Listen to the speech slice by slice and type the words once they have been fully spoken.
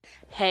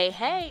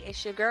Hey,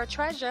 it's your girl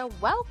Treasure.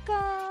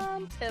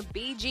 Welcome to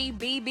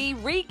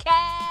BGBB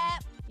Recap.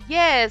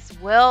 Yes,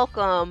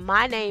 welcome.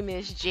 My name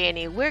is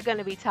Jenny. We're going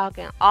to be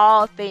talking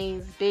all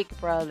things Big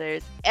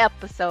Brothers,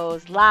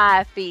 episodes,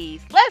 live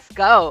feeds. Let's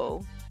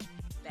go.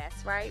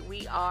 That's right,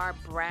 we are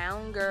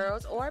brown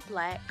girls or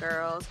black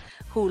girls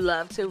who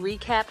love to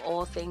recap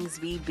all things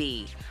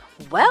BB.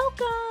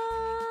 Welcome.